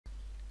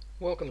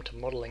Welcome to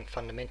Modelling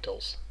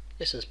Fundamentals.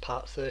 This is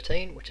part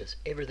 13, which is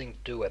everything to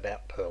do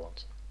about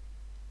purlins.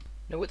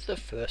 Now with the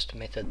first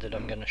method that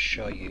I'm going to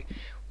show you,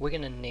 we're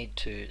going to need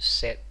to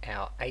set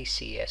our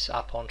ACS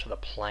up onto the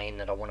plane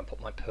that I want to put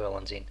my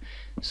purlins in.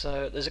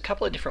 So there's a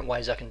couple of different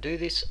ways I can do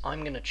this. I'm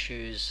going to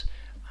choose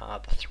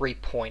the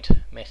 3-point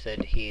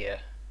method here,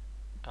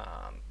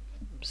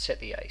 set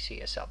the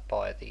ACS up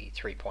by the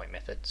 3-point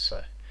method.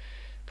 So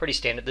pretty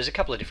standard. There's a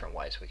couple of different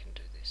ways we can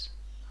do this.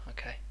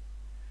 Okay.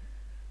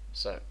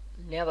 So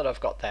now that I've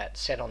got that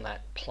set on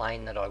that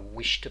plane that I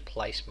wish to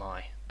place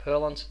my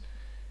purlins,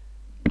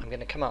 I'm going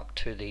to come up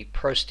to the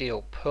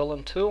ProStructures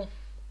Purlin tool,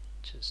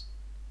 which is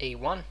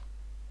E1,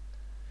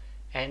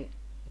 and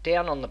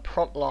down on the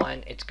prompt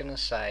line it's going to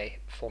say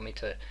for me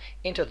to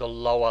enter the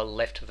lower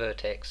left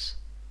vertex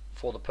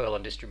for the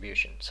Purlin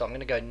distribution. So I'm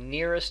going to go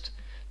nearest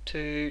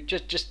to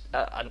just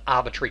an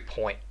arbitrary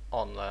point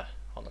on the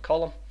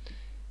column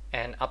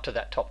and up to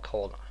that top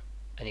corner.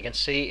 And you can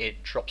see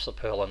it drops the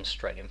purlin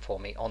straight in for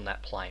me on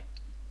that plane.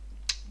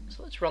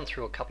 So let's run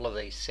through a couple of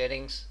these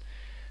settings.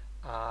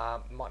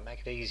 Might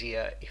make it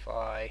easier if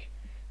I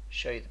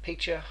show you the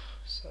picture.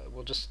 So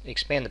we'll just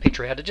expand the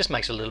picture out. It just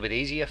makes it a little bit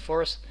easier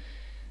for us.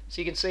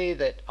 So you can see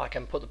that I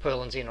can put the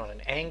purlins in on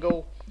an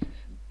angle.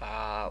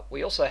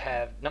 We also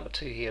have number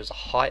 2 here is a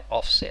height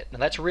offset. Now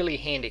that's really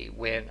handy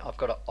when I've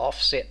got to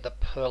offset the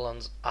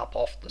purlins up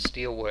off the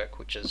steelwork,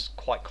 which is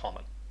quite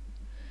common.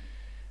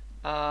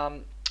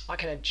 I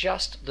can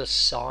adjust the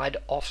side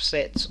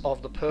offsets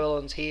of the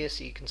purlins here,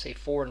 so you can see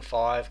 4 and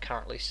 5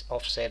 currently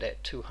offset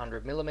at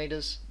 200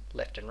 millimeters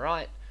left and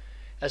right,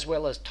 as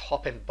well as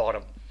top and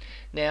bottom.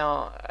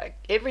 Now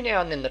every now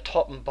and then the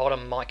top and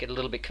bottom might get a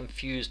little bit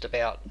confused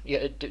about,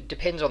 it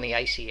depends on the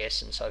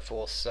ACS and so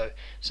forth. So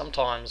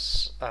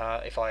sometimes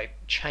if I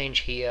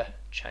change here,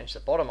 change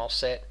the bottom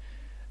offset,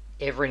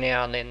 every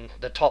now and then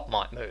the top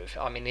might move.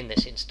 I mean, in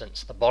this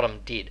instance the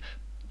bottom did.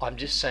 I'm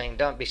just saying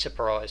don't be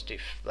surprised if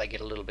they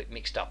get a little bit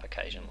mixed up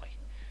occasionally.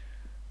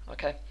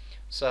 Okay,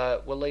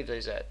 so we'll leave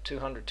these at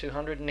 200,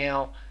 200.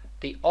 Now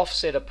the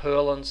offset of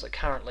purlins that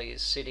currently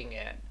is sitting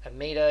at a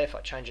meter. If I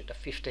change it to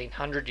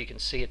 1500, you can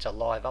see it's a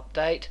live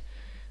update.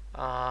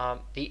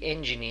 The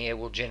engineer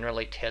will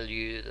generally tell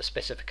you the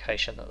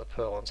specification that the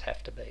purlins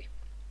have to be.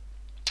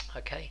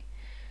 Okay.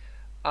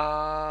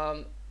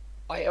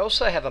 I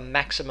also have a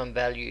maximum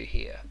value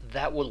here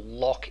that will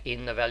lock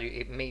in the value.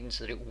 It means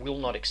that it will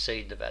not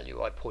exceed the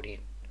value I put in,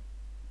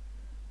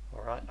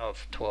 alright,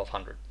 of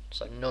 1200.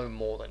 So no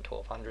more than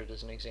 1200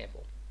 as an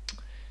example.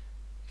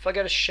 If I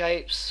go to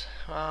shapes,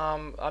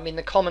 I mean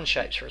the common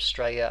shapes for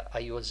Australia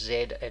are your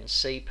Z and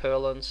C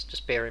purlins.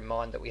 Just bear in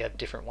mind that we have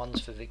different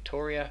ones for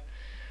Victoria.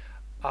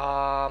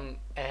 Of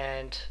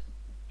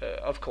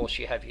course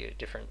you have your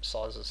different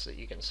sizes that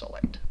you can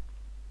select.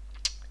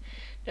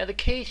 Now the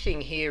key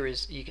thing here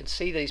is you can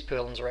see these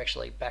purlins are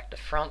actually back to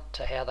front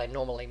to how they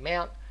normally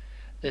mount.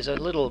 There's a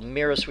little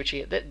mirror switch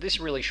here. This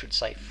really should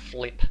say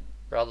flip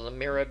rather than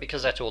mirror,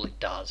 because that's all it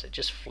does. It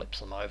just flips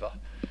them over.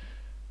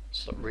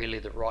 It's not really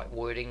the right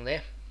wording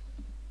there.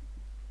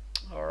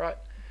 Alright,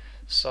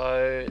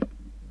 so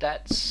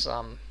that's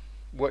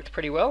worked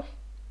pretty well.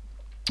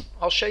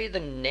 I'll show you the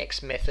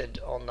next method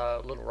on the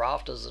little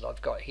rafters that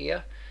I've got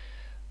here.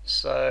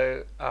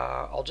 So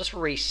I'll just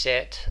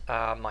reset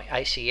my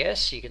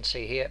ACS. You can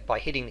see here by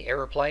hitting the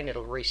aeroplane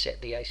it'll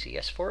reset the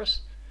ACS for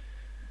us,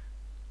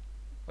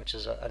 which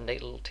is a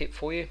neat little tip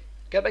for you.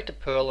 Go back to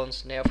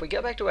purlins. Now if we go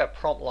back to our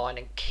prompt line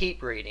and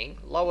keep reading,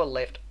 lower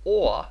left,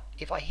 or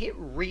if I hit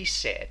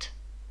reset,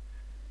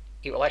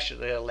 it will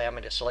actually allow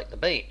me to select the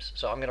beams.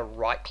 So I'm going to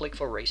right click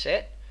for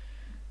reset,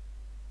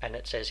 and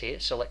it says here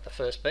select the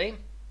first beam,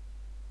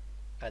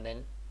 and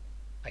then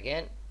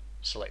again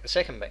select the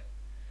second beam.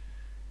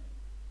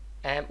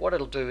 And what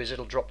it'll do is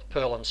it'll drop the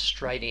purlins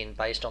straight in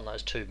based on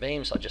those 2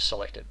 beams I just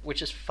selected,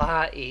 which is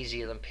far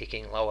easier than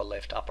picking lower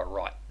left, upper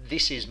right.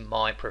 This is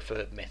my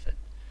preferred method.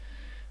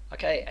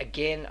 Okay,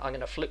 again I'm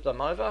going to flip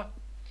them over.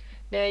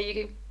 Now you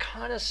can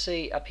kind of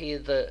see up here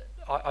that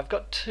I've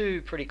got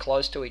 2 pretty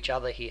close to each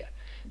other here.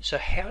 So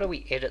how do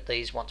we edit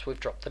these once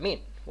we've dropped them in?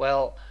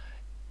 Well,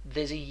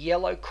 there's a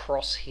yellow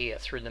cross here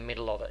through the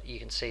middle of it. You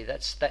can see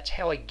that's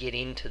how I get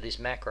into this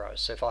macro.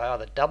 So if I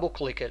either double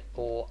click it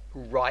or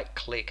right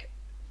click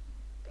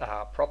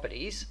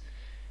properties,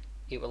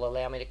 it will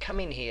allow me to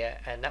come in here,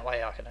 and that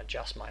way I can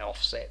adjust my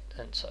offset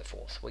and so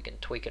forth. We can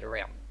tweak it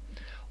around.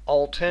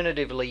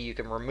 Alternatively, you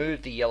can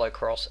remove the yellow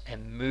cross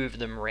and move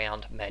them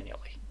around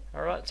manually.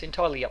 Alright, it's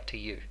entirely up to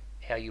you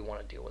how you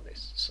want to deal with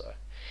this. So,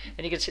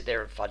 and you can sit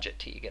there and fudge it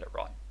till you get it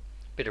right.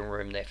 Bit of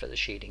room there for the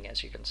sheeting,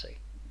 as you can see.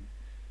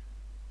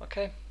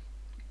 Okay.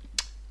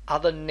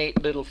 Other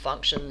neat little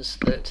functions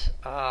that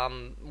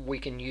we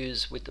can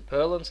use with the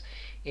purlins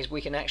is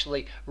we can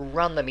actually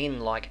run them in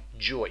like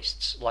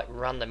joists, like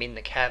run them in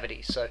the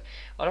cavity. So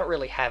I don't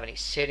really have any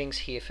settings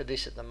here for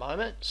this at the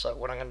moment, so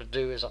what I'm going to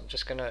do is I'm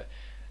just going to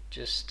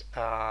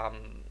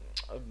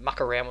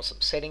muck around with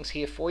some settings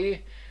here for you.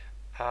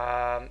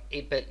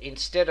 But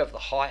instead of the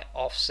height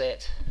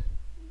offset,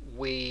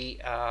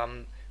 we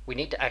we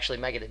need to actually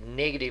make it a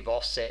negative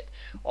offset,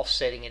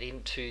 offsetting it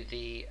into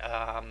the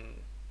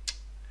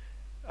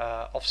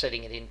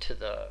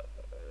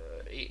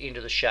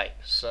shape.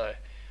 So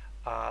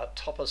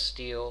top of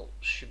steel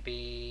should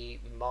be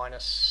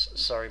minus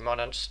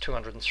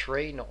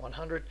 203, not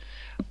 100.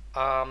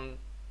 And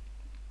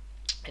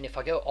if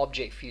I go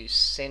object view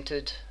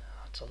centered,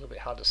 it's a little bit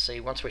hard to see.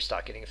 Once we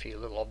start getting a few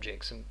little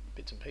objects and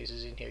bits and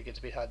pieces in here, it gets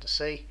a bit hard to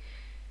see.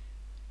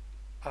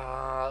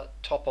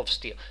 Top of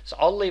steel. So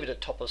I'll leave it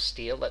at top of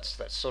steel. That's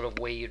sort of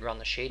where you'd run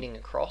the sheeting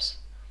across.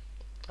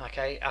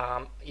 Okay,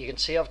 you can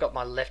see I've got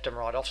my left and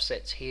right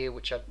offsets here,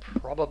 which I'd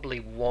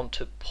probably want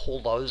to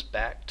pull those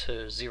back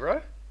to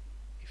 0,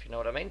 if you know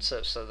what I mean,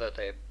 so that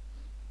they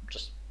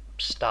just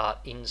start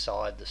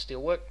inside the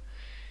steelwork.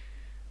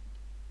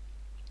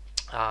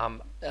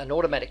 An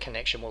automatic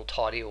connection will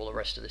tidy all the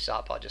rest of this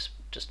up. I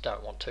just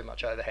don't want too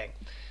much overhang.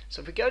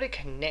 So if we go to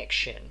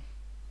connection,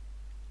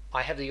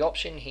 I have the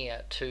option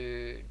here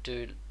to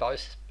do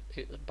both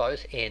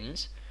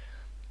ends,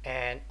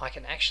 and I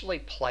can actually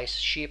place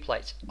shear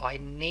plates. I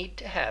need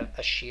to have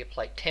a shear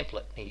plate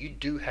template. Now you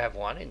do have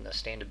one in the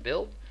standard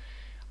build.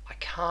 I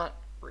can't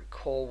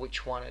recall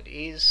which one it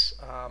is.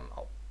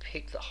 I'll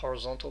pick the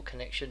horizontal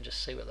connection,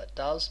 just see what that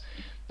does.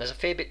 There's a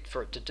fair bit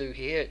for it to do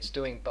here. It's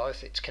doing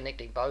both. It's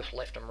connecting both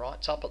left and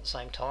rights up at the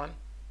same time.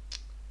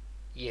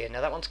 Yeah,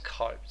 now that one's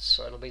coped,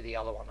 so it'll be the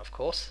other one, of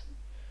course.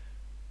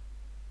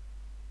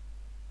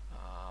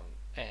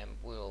 And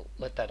we'll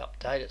let that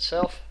update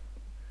itself.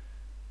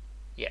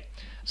 Yeah,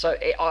 so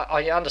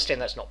I understand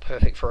that's not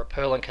perfect for a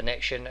Purlin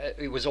connection.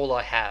 It was all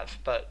I have,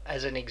 but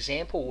as an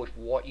example of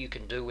what you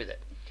can do with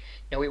it.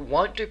 Now it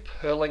won't do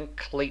Purlin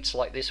cleats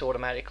like this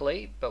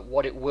automatically, but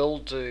what it will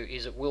do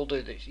is it will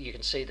do that. You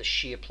can see the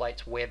shear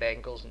plates, web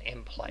angles, and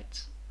end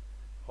plates.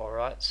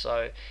 Alright,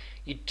 so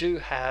you do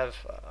have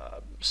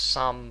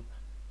some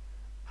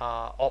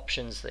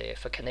options there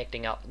for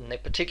connecting up, and they're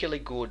particularly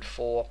good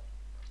for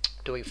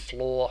doing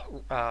floor,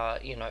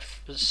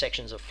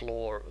 sections of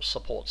floor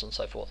supports and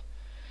so forth.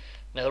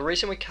 Now the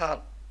reason we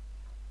can't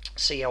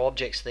see our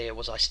objects there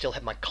was I still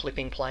have my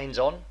clipping planes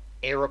on.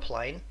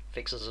 Aeroplane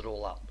fixes it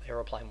all up.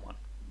 Aeroplane 1.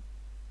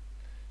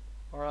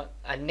 Alright,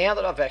 and now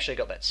that I've actually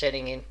got that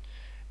setting in,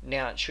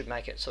 now it should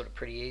make it sort of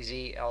pretty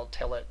easy. I'll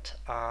tell it,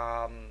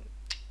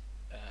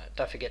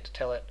 don't forget to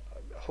tell it,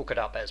 hook it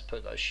up as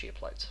per those shear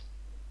plates.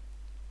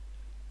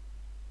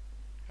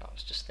 I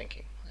was just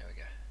thinking, there we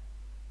go.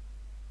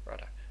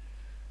 Righto.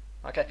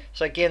 Okay,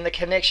 so again, the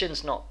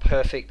connection's not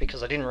perfect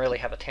because I didn't really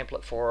have a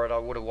template for it. I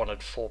would have wanted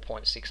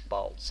 4.6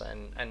 bolts,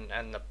 and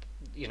the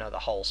the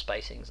hole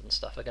spacings and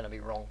stuff are going to be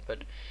wrong.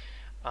 But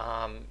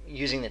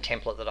using the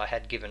template that I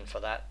had given for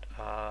that,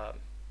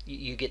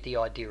 you get the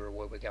idea of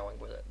where we're going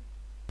with it.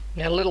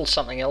 Now, a little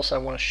something else I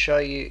want to show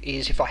you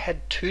is if I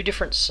had two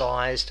different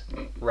sized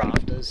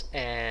rafters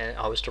and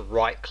I was to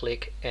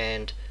right-click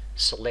and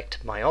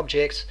select my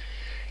objects,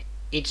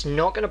 it's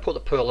not going to put the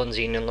purlins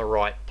in the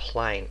right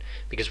plane,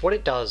 because what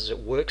it does is it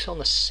works on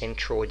the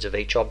centroids of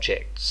each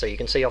object. So you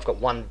can see I've got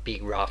one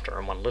big rafter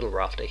and one little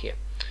rafter here.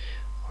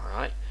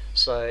 Alright,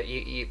 so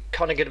you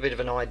kind of get a bit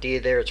of an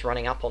idea there. It's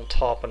running up on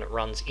top and it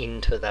runs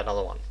into that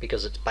other one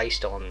because it's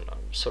based on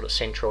sort of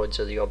centroids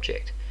of the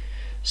object.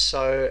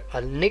 So a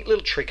neat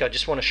little trick I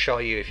just want to show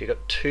you if you've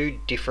got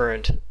two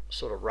different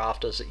sort of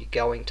rafters that you're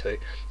going to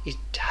is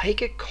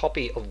take a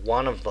copy of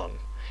one of them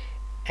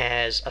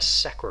as a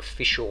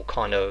sacrificial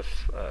kind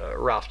of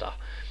rafter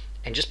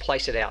and just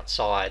place it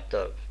outside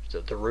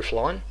the roof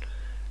line.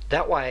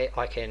 That way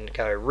I can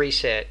go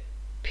reset,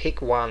 pick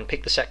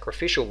the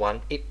sacrificial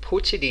one, it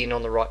puts it in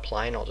on the right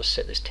plane. I'll just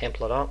set this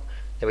template up,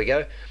 there we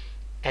go,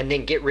 and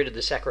then get rid of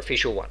the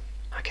sacrificial one,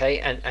 okay,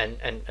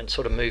 and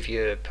sort of move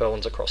your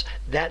purlins across.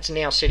 That's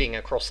now sitting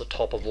across the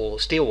top of all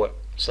the steelwork.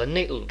 So a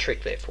neat little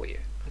trick there for you,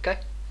 okay.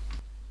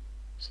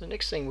 So the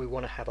next thing we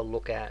want to have a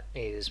look at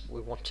is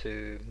we want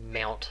to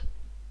mount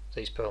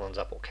these purlins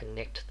up, or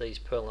connect these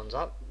purlins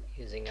up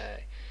using a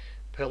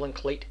Purlin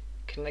cleat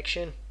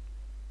connection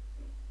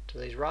to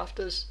these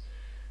rafters.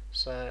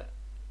 So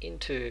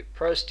into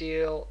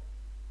ProSteel,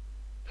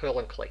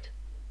 Purlin cleat.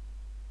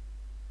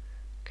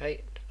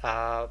 Okay,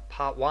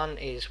 part one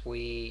is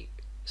we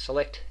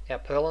select our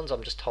purlins.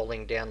 I'm just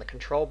holding down the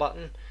control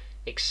button,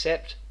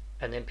 accept,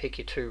 and then pick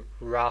your two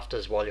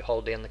rafters while you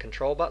hold down the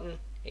control button,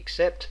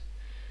 accept,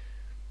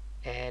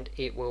 and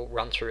it will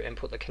run through and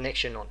put the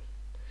connection on.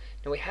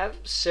 Now we have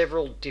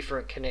several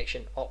different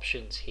connection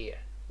options here.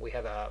 We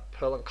have a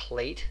Purlin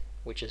cleat,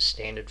 which is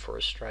standard for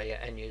Australia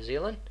and New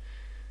Zealand.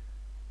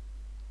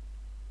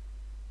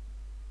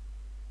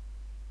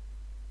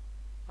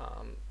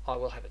 I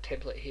will have a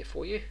template here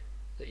for you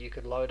that you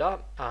could load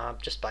up,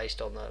 just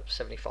based on the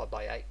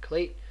 75x8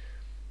 cleat.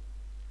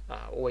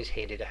 Always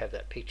handy to have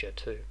that picture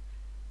too.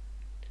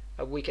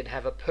 We can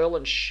have a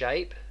Purlin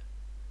shape.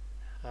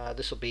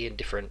 This will be in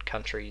different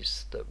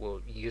countries that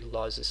will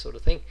utilize this sort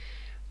of thing.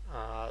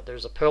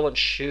 There's a Purlin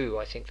shoe,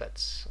 I think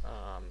that's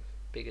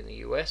big in the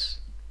US,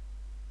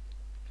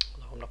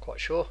 although I'm not quite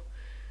sure.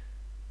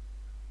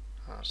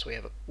 So we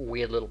have a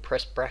weird little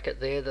press bracket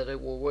there that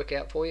it will work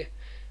out for you.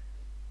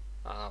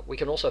 We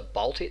can also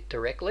bolt it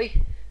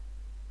directly.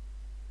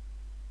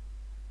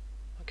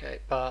 Okay,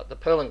 but the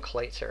Purlin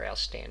cleats are our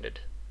standard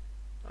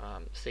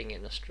thing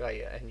in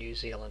Australia and New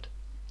Zealand.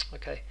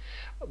 Okay,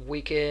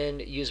 we can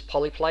use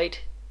polyplate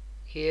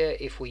here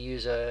if we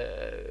use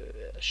a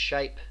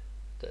shape,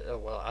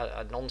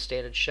 a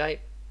non-standard shape.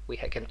 We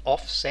can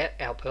offset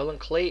our Purlin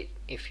cleat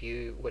if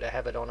you were to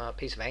have it on a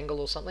piece of angle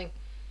or something,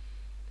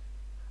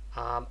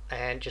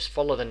 and just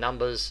follow the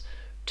numbers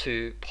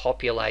to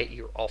populate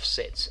your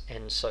offsets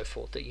and so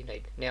forth that you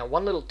need. Now,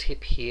 one little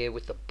tip here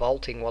with the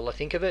bolting while I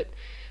think of it,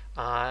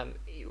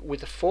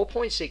 with the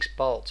 4.6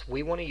 bolts,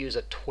 we want to use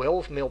a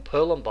 12mm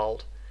Purlin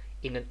bolt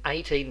in an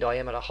 18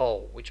 diameter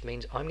hole, which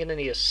means I'm going to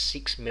need a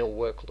 6mm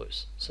work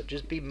loose. So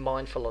just be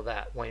mindful of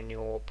that when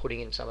you're putting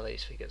in some of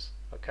these figures.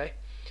 Okay,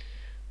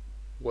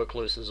 work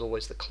loose is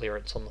always the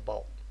clearance on the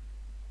bolt.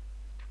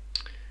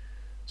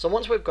 So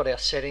once we've got our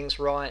settings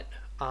right,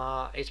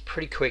 it's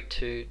pretty quick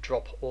to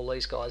drop all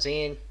these guys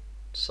in,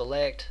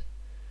 select,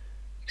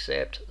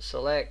 accept,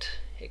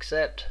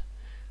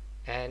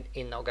 and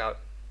in they'll go.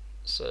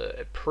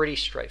 So pretty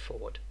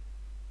straightforward.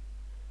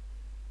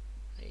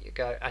 There you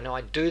go. And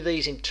I do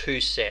these in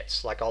 2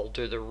 sets, like I'll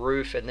do the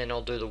roof and then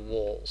I'll do the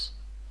walls.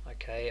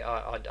 Okay,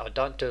 I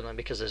don't do them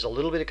because there's a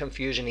little bit of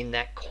confusion in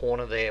that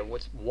corner there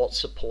with what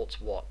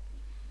supports what.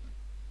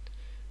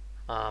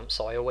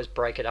 So I always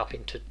break it up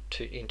into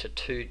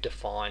two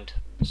defined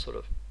sort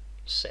of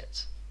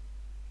sets.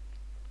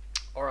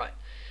 Alright,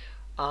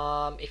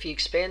 if you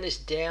expand this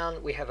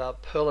down, we have our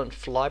Purlin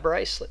fly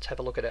brace. Let's have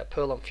a look at our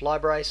Purlin fly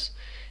brace.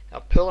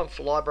 Our Purlin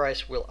fly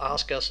brace will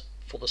ask us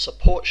for the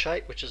support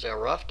shape, which is our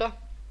rafter,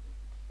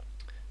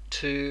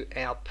 to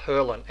our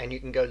Purlin, and you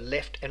can go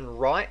left and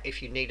right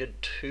if you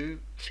needed 2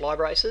 fly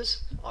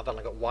braces. I've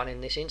only got 1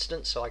 in this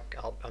instance, so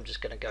I'm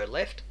just going to go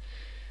left.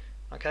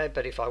 Okay,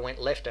 but if I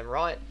went left and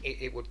right,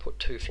 it would put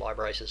 2 fly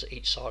braces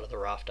each side of the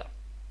rafter.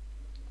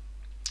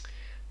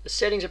 The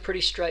settings are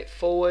pretty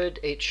straightforward.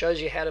 It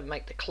shows you how to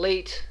make the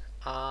cleat.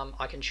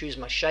 I can choose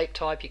my shape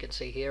type. You can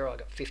see here I've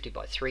got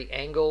 50x3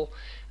 angle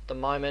at the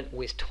moment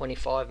with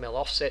 25mm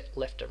offset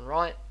left and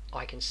right.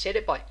 I can set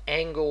it by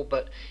angle,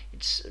 but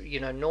it's,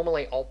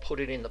 normally I'll put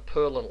it in the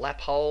Purlin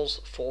lap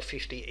holes,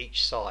 450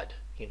 each side,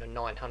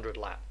 900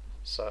 lap.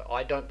 So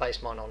I don't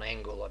base mine on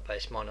angle, I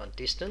base mine on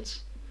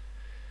distance.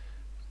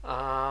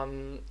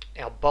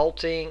 Our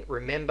bolting,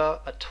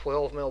 remember a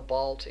 12mm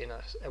bolt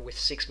with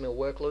 6mm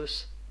work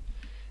loose.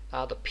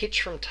 The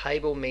pitch from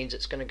table means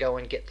it's going to go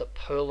and get the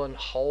Purlin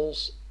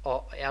holes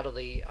out of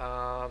the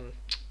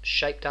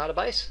shape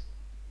database.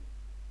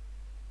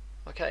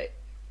 Okay,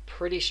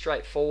 pretty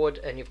straightforward,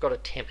 and you've got a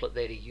template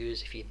there to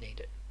use if you need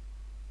it.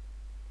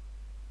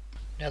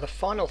 Now the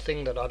final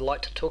thing that I'd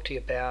like to talk to you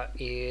about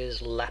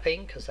is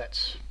lapping, because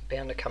that's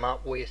bound to come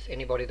up with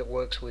anybody that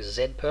works with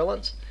Z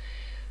Purlins.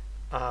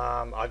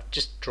 I've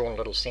just drawn a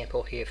little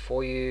sample here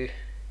for you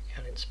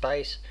out in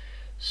space.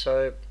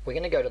 So we're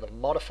going to go to the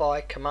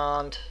modify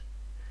command.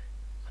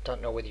 I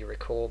don't know whether you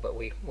recall, but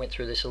we went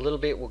through this a little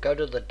bit. We'll go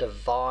to the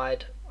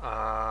divide,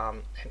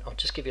 and I'll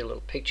just give you a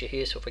little picture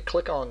here. So if we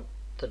click on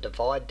the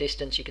divide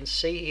distance, you can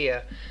see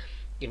here,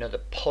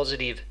 the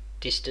positive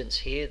distance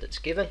here that's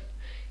given.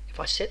 If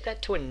I set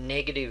that to a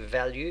negative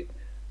value,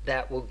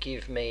 that will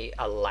give me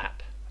a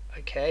lap.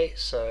 Okay,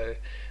 so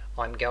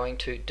I'm going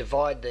to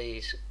divide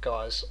these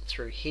guys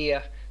through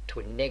here to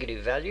a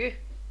negative value,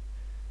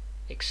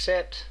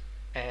 accept,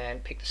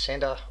 and pick the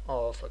center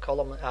of the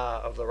column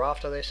of the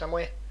rafter there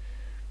somewhere,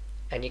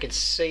 and you can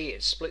see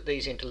it split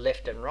these into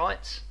left and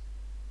rights,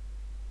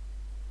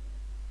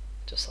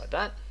 just like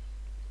that.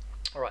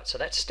 Alright, so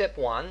that's step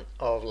 1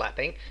 of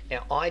lapping.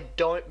 Now I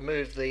don't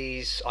move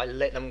these, I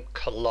let them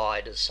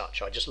collide as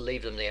such. I just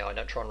leave them there. I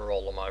don't try and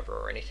roll them over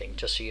or anything,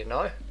 just so you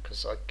know,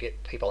 because I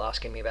get people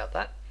asking me about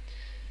that.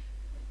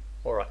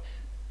 Alright,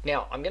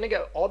 now I'm going to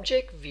go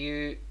object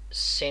view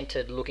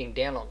centered looking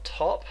down on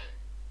top.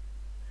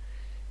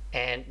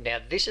 And now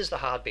this is the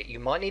hard bit. You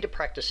might need to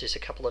practice this a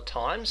couple of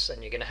times,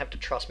 and you're going to have to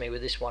trust me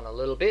with this one a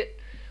little bit.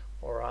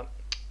 Alright,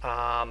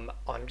 I'm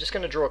just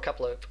going to draw a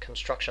couple of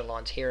construction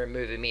lines here and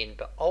move them in,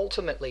 but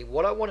ultimately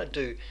what I want to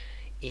do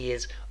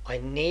is I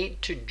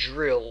need to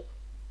drill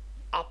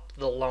up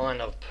the line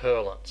of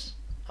purlins.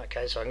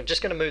 Okay, so I'm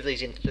just going to move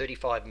these in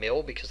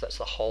 35mm because that's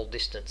the whole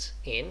distance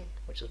in,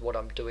 which is what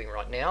I'm doing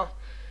right now.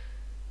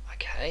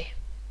 Okay,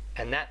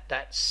 and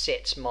that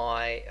sets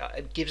my,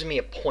 it gives me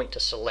a point to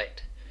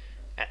select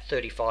at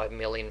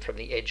 35mm in from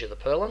the edge of the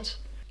purlins.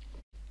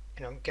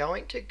 And I'm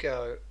going to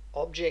go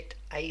object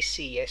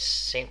ACS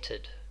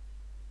centered,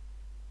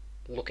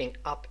 looking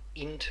up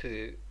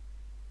into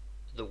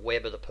the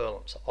web of the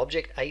purlin. So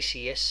object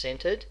ACS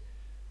centered,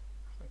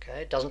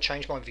 okay, it doesn't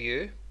change my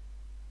view.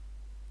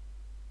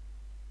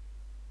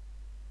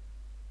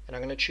 And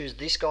I'm going to choose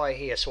this guy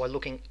here, so I'm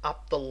looking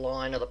up the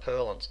line of the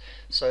purlins.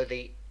 So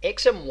the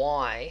X and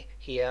Y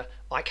here,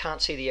 I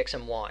can't see the X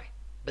and Y,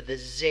 but the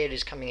Z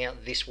is coming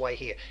out this way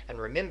here. And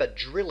remember,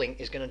 drilling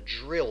is going to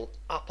drill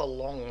up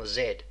along the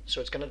Z,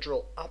 so it's going to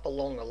drill up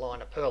along the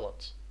line of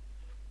purlins.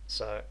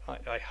 So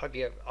I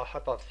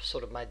hope I've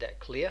sort of made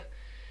that clear.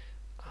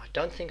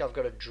 don't think I've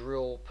got a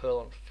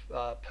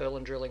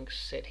Purlin drilling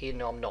set here.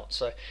 No, I'm not.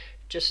 So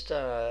just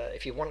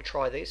if you want to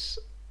try this,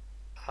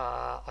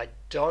 I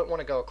don't want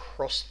to go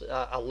across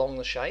along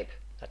the shape.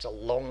 That's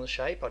along the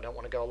shape. I don't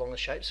want to go along the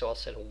shape, so I'll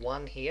set a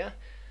 1 here,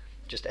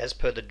 just as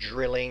per the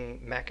drilling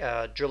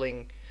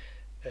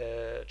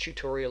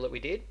tutorial that we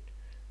did,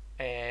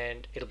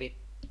 and it'll be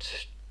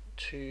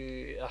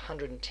to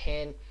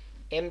 110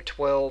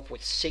 M12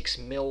 with 6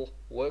 mil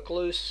work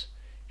loose,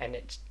 and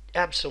it's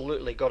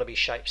absolutely got to be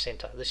shape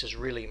center. This is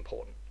really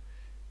important.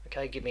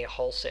 Okay, give me a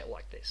hole set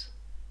like this.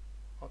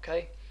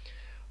 Okay,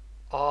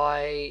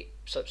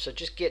 so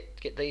just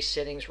get these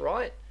settings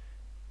right.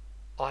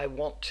 I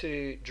want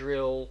to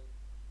drill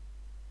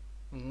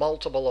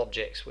multiple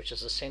objects, which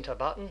is the center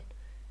button,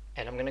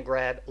 and I'm going to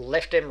grab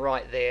left and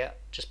right there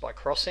just by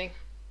crossing,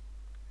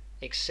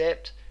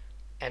 accept,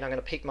 and I'm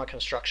going to pick my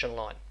construction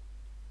line.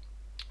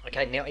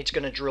 Okay, now it's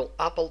going to drill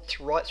up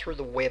right through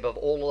the web of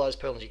all of those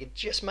purlins. You can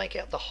just make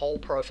out the whole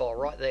profile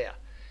right there.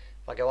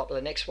 If I go up to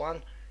the next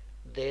one,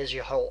 there's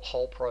your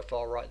whole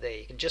profile right there.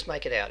 You can just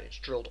make it out. It's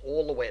drilled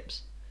all the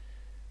webs.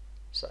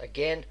 So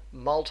again,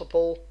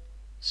 multiple,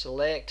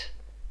 select,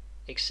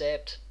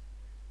 accept,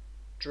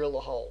 drill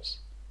the holes.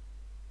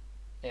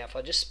 Now if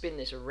I just spin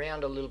this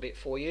around a little bit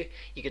for you,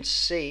 you can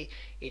see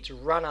it's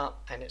run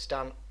up and it's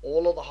done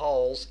all of the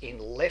holes in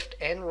left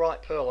and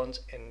right purlins,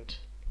 and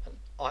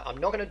I'm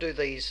not going to do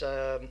these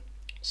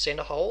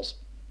center holes.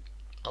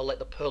 I'll let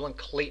the Purlin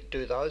cleat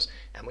do those,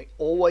 and we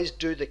always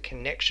do the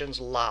connections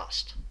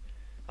last,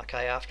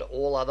 okay, after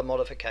all other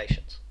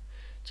modifications.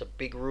 It's a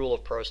big rule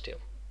of ProSteel.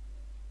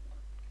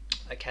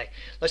 Okay,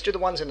 let's do the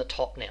ones in the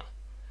top now.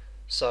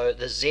 So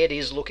the Z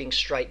is looking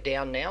straight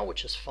down now,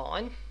 which is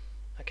fine.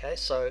 Okay,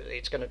 so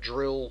it's going to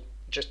drill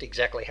just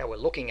exactly how we're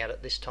looking at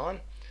it this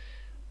time.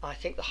 I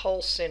think the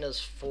hole centers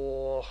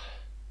for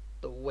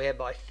the web,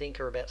 I think,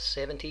 are about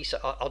 70, so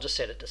I'll just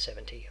set it to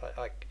 70.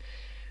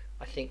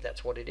 I think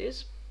that's what it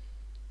is.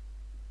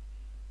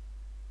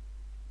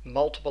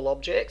 Multiple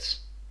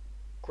objects,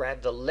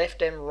 grab the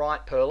left and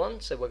right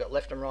purlin, so we've got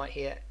left and right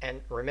here,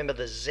 and remember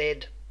the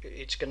Z,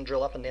 it's going to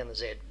drill up and down the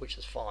Z, which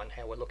is fine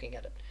how we're looking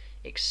at it.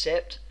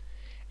 Accept,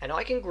 and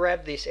I can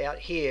grab this out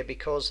here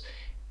because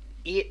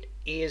it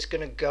is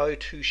going to go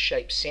to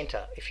shape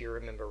center, if you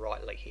remember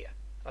rightly here.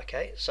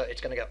 Okay, so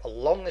it's going to go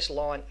along this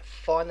line,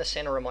 find the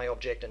center of my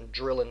object and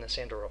drill in the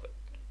center of it.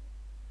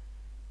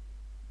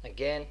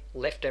 Again,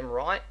 left and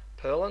right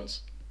purlins,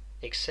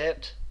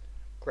 accept,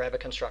 grab a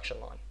construction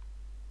line.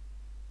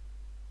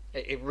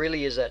 It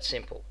really is that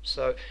simple.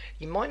 So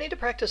you might need to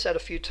practice that a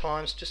few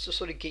times just to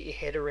sort of get your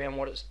head around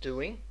what it's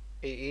doing.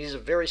 It is a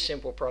very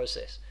simple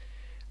process.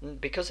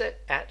 Because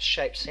that at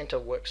shape center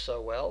works so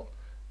well,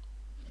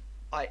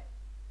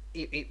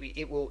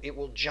 it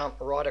will jump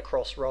right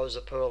across rows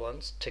of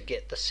purlins to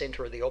get the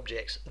center of the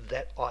objects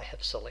that I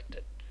have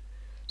selected.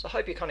 So I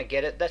hope you kind of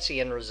get it. That's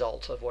the end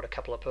result of what a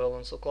couple of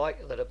purlins look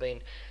like that have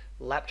been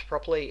lapped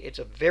properly. It's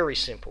a very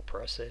simple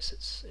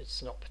process.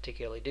 It's not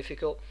particularly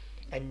difficult.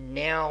 And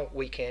now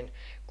we can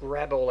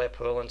grab all our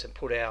purlins and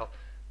put our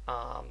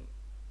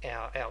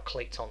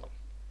cleats on them.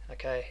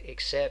 Okay,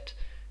 accept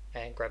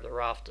and grab the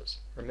rafters.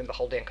 Remember,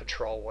 hold down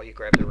control while you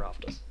grab the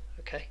rafters.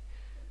 Okay,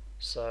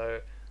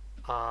 so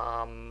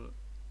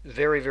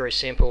very, very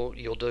simple.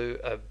 You'll do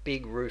a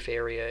big roof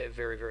area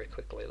very, very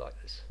quickly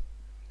like this.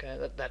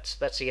 Okay,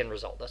 that's the end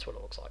result. That's what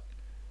it looks like.